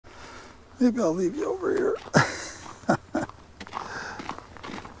Maybe I'll leave you over here.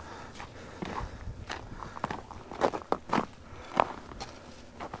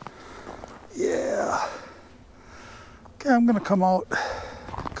 Yeah. Okay, I'm gonna come out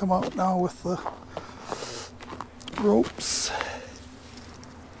now with the ropes.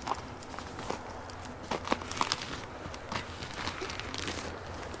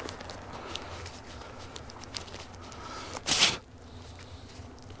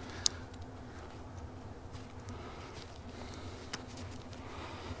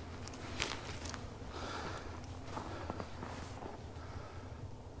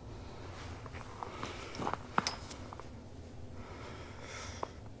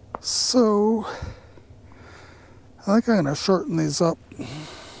 So I think I'm going to shorten these up.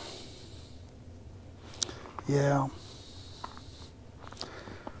 Yeah.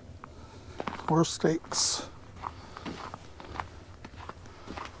 More stakes.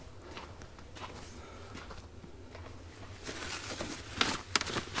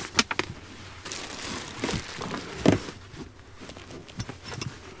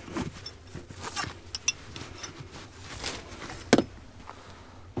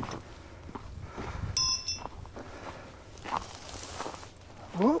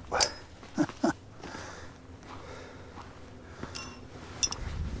 Whoop.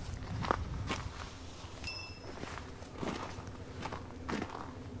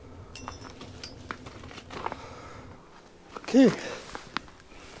 Okay.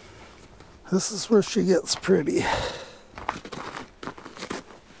 This is where she gets pretty.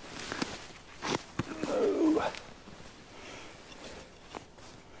 Oh.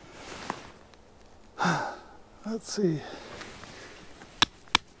 Let's see.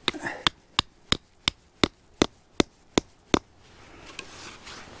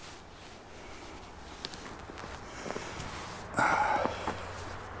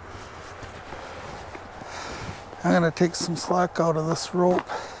 I'm going to take some slack out of this rope,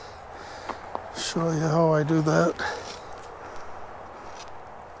 show you how I do that.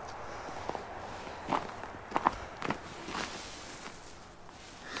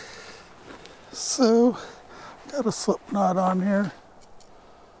 So, got a slip knot on here.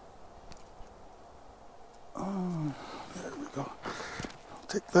 There we go. I'll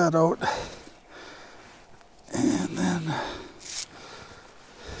take that out. And then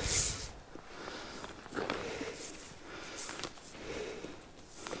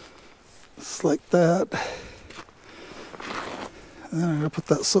like that, and then I'm going to put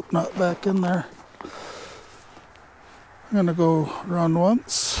that slip knot back in there. I'm going to go around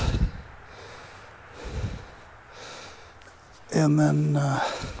once and then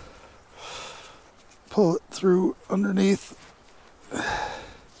pull it through underneath.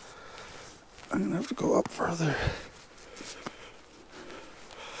 I'm going to have to go up further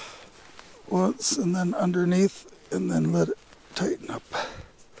once and then underneath, and then let it tighten up.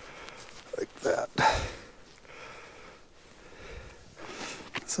 Like that.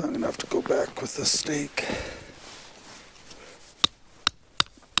 So I'm going to have to go back with the stake.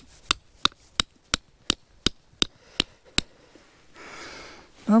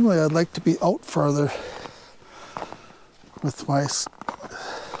 Normally I'd like to be out farther with my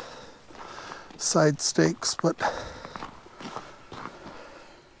side stakes, but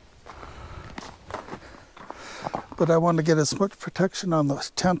I want to get as much protection on the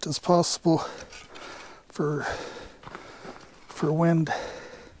tent as possible for wind.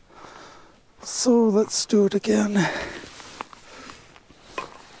 So let's do it again.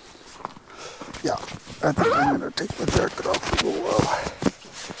 Yeah, I think I'm going to take the jacket off a little while.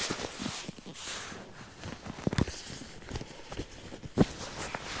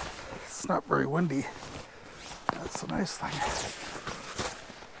 It's not very windy. That's a nice thing.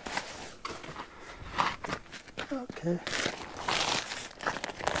 Okay.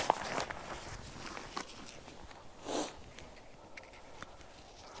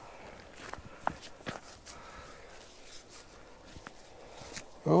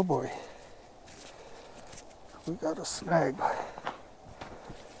 Oh boy. We got a snag.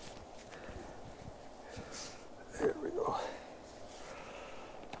 There we go.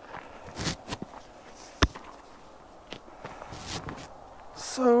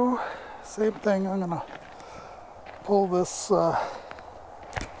 So, same thing, I'm gonna pull this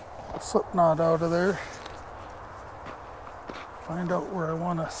slip knot out of there, find out where I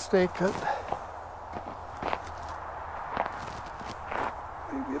want to stake it,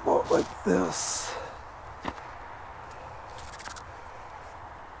 maybe about like this.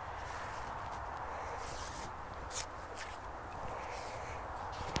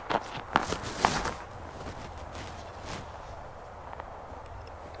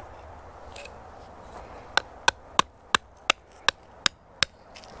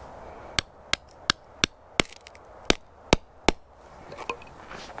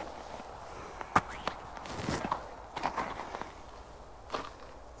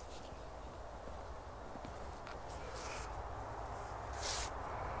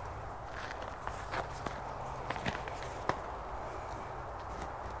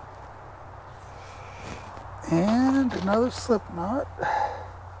 And another slip knot.